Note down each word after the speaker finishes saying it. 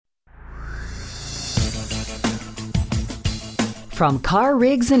From Carr,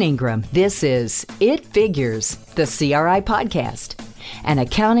 Riggs and Ingram, this is It Figures, the CRI podcast, an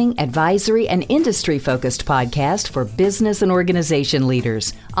accounting, advisory, and industry-focused podcast for business and organization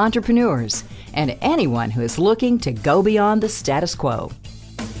leaders, entrepreneurs, and anyone who is looking to go beyond the status quo.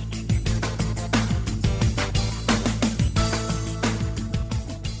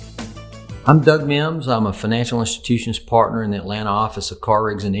 I'm Doug Mims. I'm a financial institutions partner in the Atlanta office of Carr,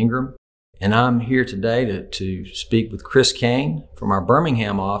 Riggs and Ingram. And I'm here today to speak with Chris Kane from our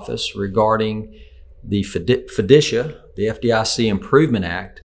Birmingham office regarding the FDICIA, the FDIC Improvement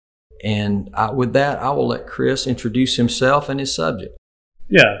Act. And with that, I will let Chris introduce himself and his subject.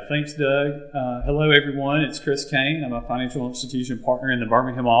 Yeah, thanks, Doug. Hello, everyone. It's Chris Kane. I'm a financial institution partner in the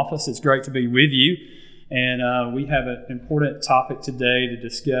Birmingham office. It's great to be with you. And we have an important topic today to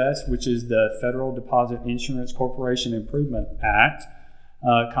discuss, which is the Federal Deposit Insurance Corporation Improvement Act,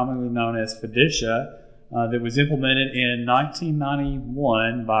 commonly known as FDICIA, that was implemented in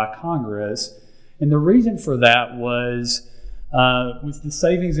 1991 by Congress. And the reason for that was the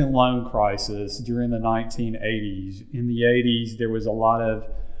savings and loan crisis during the 1980s. In the 80s, there was a lot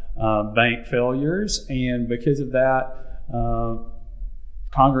of bank failures, and because of that,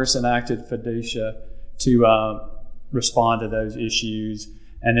 Congress enacted FDICIA to respond to those issues.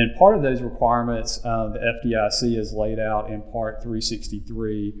 And then part of those requirements, the FDIC has laid out in Part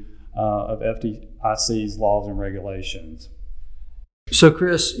 363 of FDIC's laws and regulations. So,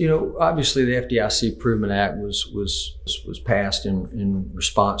 Chris, obviously the FDIC Improvement Act was passed in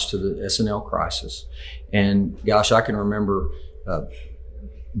response to the S&L crisis. And gosh, I can remember,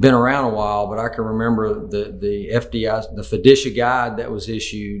 been around a while, but I can remember the FDIC guide that was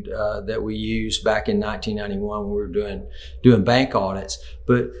issued that we used back in 1991 when we were doing bank audits.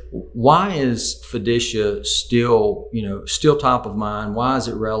 But why is FDICIA still top of mind? Why is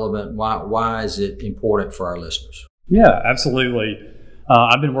it relevant? Why is it important for our listeners? Yeah, absolutely.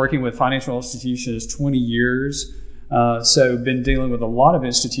 I've been working with financial institutions 20 years, so been dealing with a lot of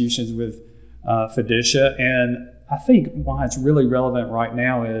institutions with FDICIA. And I think why it's really relevant right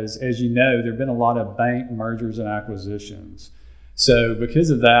now is, as you know, there have been a lot of bank mergers and acquisitions. So because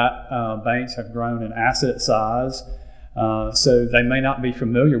of that, banks have grown in asset size, so they may not be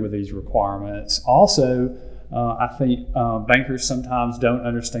familiar with these requirements. Also, I think bankers sometimes don't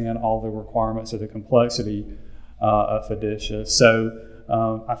understand all the requirements or the complexity of FDICIA. So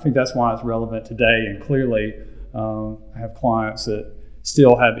I think that's why it's relevant today. And clearly, I have clients that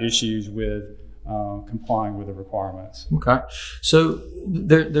still have issues with complying with the requirements. Okay. So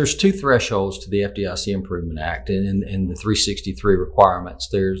there's two thresholds to the FDIC Improvement Act and the 363 requirements.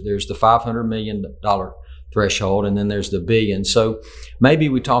 There's the $500 million threshold, and then there's the billion. So maybe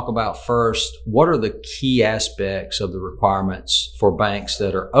we talk about first, what are the key aspects of the requirements for banks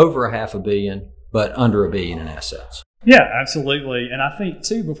that are over $500 million but under $1 billion in assets? Yeah, absolutely. And I think,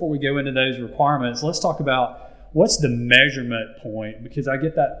 too, before we go into those requirements, let's talk about what's the measurement point? Because I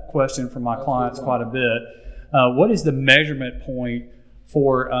get that question from my clients quite a bit. What is the measurement point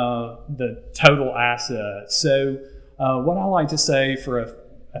for the total assets? So what I like to say for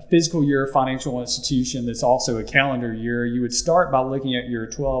a fiscal year financial institution that's also a calendar year, you would start by looking at your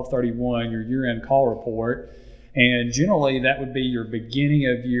 12/31, your year-end call report. And generally, that would be your beginning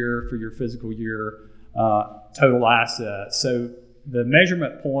of year for your fiscal year total assets. So the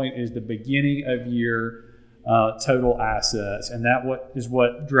measurement point is the beginning of year total assets, and that is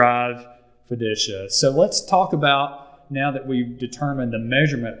what drives FDICIA. So let's talk about, now that we've determined the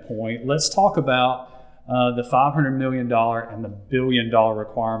measurement point, let's talk about the $500 million and the $1 billion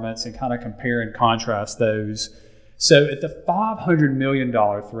requirements and kind of compare and contrast those. So at the $500 million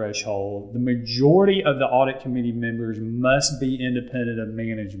threshold, the majority of the audit committee members must be independent of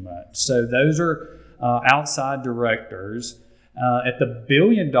management. So those are outside directors. At the $1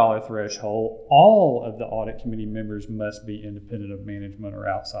 billion threshold, all of the audit committee members must be independent of management or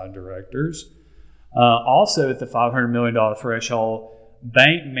outside directors. Also at the $500 million threshold,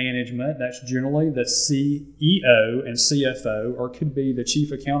 bank management, that's generally the CEO and CFO, or could be the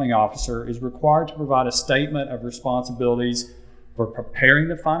chief accounting officer, is required to provide a statement of responsibilities for preparing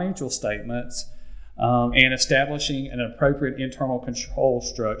the financial statements and establishing an appropriate internal control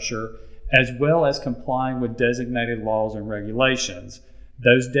structure, as well as complying with designated laws and regulations.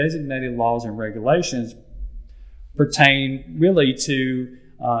 Those designated laws and regulations pertain really to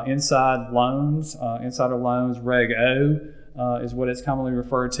insider loans, Reg O is what it's commonly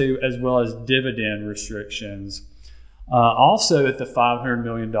referred to, as well as dividend restrictions. Also at the $500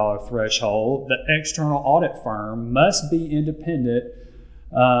 million threshold, the external audit firm must be independent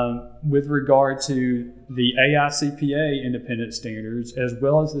with regard to the AICPA independent standards, as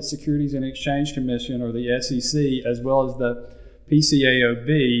well as the Securities and Exchange Commission, or the SEC, as well as the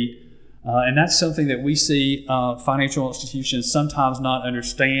PCAOB, and that's something that we see financial institutions sometimes not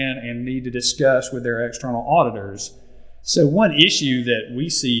understand and need to discuss with their external auditors. So one issue that we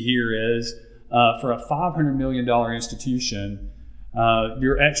see here is for a $500 million institution,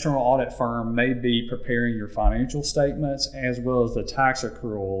 your external audit firm may be preparing your financial statements as well as the tax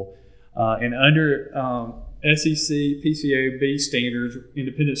accrual. And under SEC, PCAOB standards,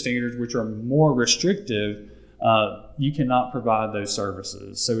 independent standards, which are more restrictive, you cannot provide those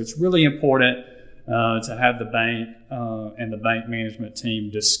services. So it's really important to have the bank and the bank management team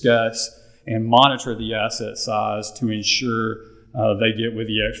discuss and monitor the asset size to ensure they get with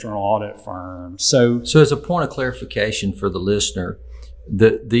the external audit firm. So as a point of clarification for the listener,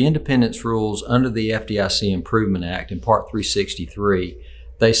 the independence rules under the FDIC Improvement Act in Part 363,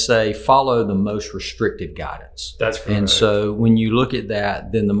 they say follow the most restrictive guidance. That's correct. And so when you look at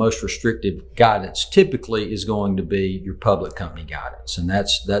that, then the most restrictive guidance typically is going to be your public company guidance. And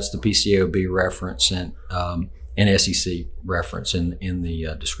that's the PCAOB reference and SEC reference in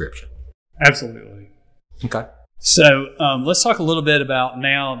the description. Absolutely. Okay. So let's talk a little bit about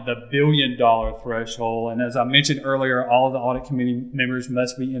now the $1 billion threshold. And as I mentioned earlier, all of the audit committee members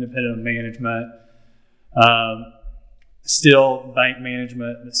must be independent of management. Still, bank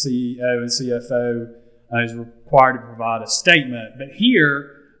management, the CEO and CFO is required to provide a statement. But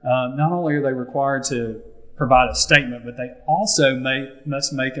here, not only are they required to provide a statement, but they also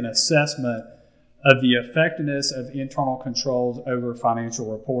must make an assessment of the effectiveness of internal controls over financial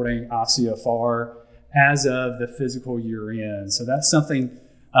reporting, ICFR, as of the fiscal year end. So that's something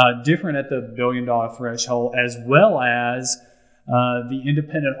different at the $1 billion threshold, as well as the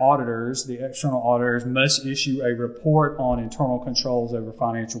independent auditors, the external auditors, must issue a report on internal controls over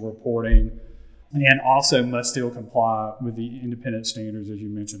financial reporting and also must still comply with the independent standards, as you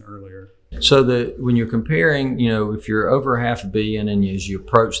mentioned earlier. So when you're comparing, if you're over $500 million and as you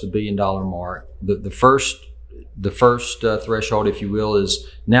approach the $1 billion mark, the first threshold, if you will, is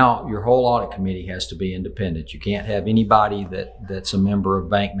now your whole audit committee has to be independent. You can't have anybody that's a member of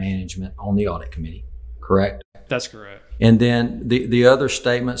bank management on the audit committee, correct? That's correct. And then the other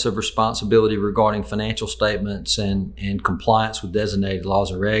statements of responsibility regarding financial statements and compliance with designated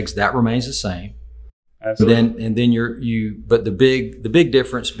laws and regs, that remains the same. Absolutely. But the big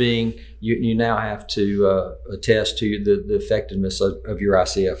difference being you now have to attest to the effectiveness of your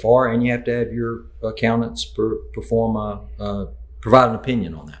ICFR, and you have to have your accountants provide an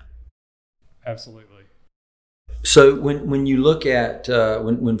opinion on that. Absolutely. So when you look at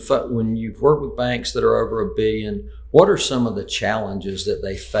when you've worked with banks that are over $1 billion, what are some of the challenges that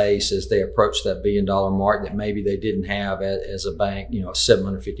they face as they approach that $1 billion mark that maybe they didn't have as a bank, a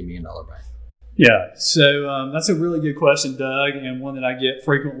 $750 million bank? Yeah, so that's a really good question, Doug, and one that I get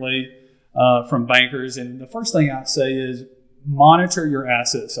frequently from bankers. And the first thing I say is monitor your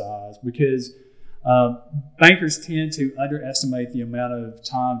asset size, because bankers tend to underestimate the amount of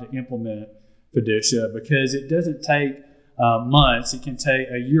time to implement fiducia, because it doesn't take months. It can take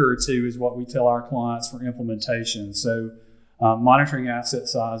a year or two is what we tell our clients for implementation. So monitoring asset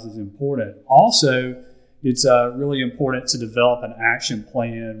size is important. Also, it's really important to develop an action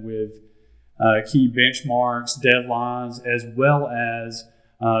plan with key benchmarks, deadlines, as well as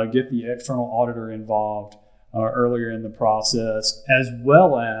get the external auditor involved earlier in the process, as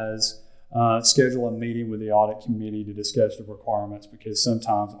well as schedule a meeting with the audit committee to discuss the requirements, because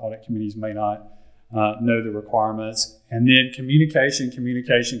sometimes audit committees may not know the requirements. And then communication.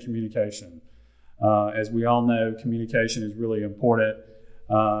 As we all know, communication is really important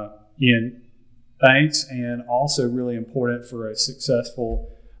in banks and also really important for a successful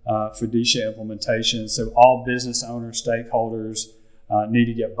fiducia implementation. So all business owners, stakeholders need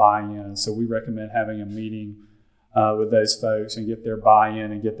to get buy-in. So we recommend having a meeting with those folks and get their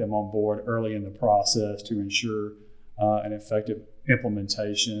buy-in and get them on board early in the process to ensure an effective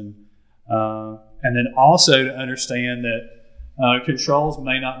implementation. And then also to understand that controls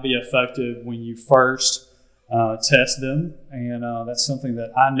may not be effective when you first test them. And that's something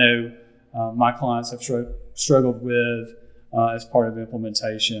that I know my clients have struggled with as part of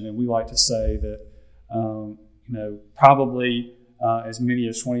implementation. And we like to say that, probably as many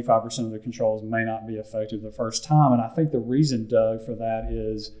as 25% of the controls may not be effective the first time. And I think the reason, Doug, for that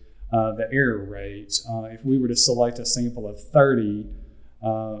is the error rates. If we were to select a sample of 30,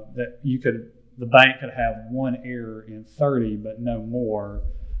 the bank could have one error in 30, but no more,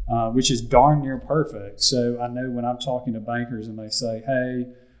 which is darn near perfect. So I know when I'm talking to bankers and they say, hey,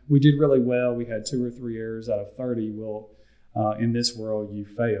 we did really well, we had 2 or 3 errors out of 30, well, in this world you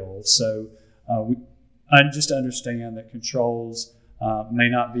failed. So I just understand that controls may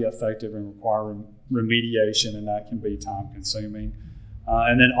not be effective and require remediation, and that can be time consuming.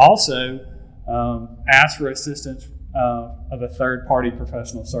 And then also ask for assistance of a third-party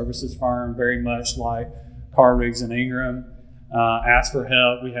professional services firm, very much like Carr, Riggs & Ingram. Ask for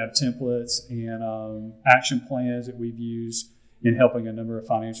help. We have templates and action plans that we've used in helping a number of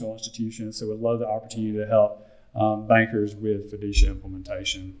financial institutions. So we'd love the opportunity to help bankers with Fiducia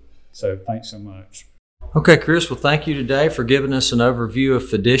implementation. So thanks so much. Okay, Chris, well, thank you today for giving us an overview of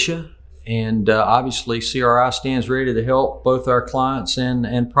Fiducia. And obviously, CRI stands ready to help both our clients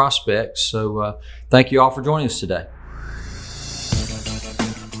and prospects. So thank you all for joining us today.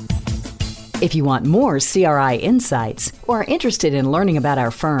 If you want more CRI insights or are interested in learning about our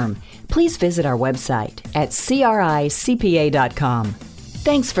firm, please visit our website at cricpa.com.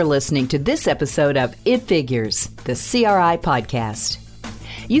 Thanks for listening to this episode of It Figures, the CRI podcast.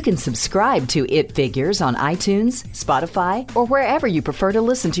 You can subscribe to It Figures on iTunes, Spotify, or wherever you prefer to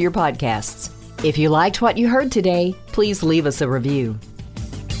listen to your podcasts. If you liked what you heard today, please leave us a review.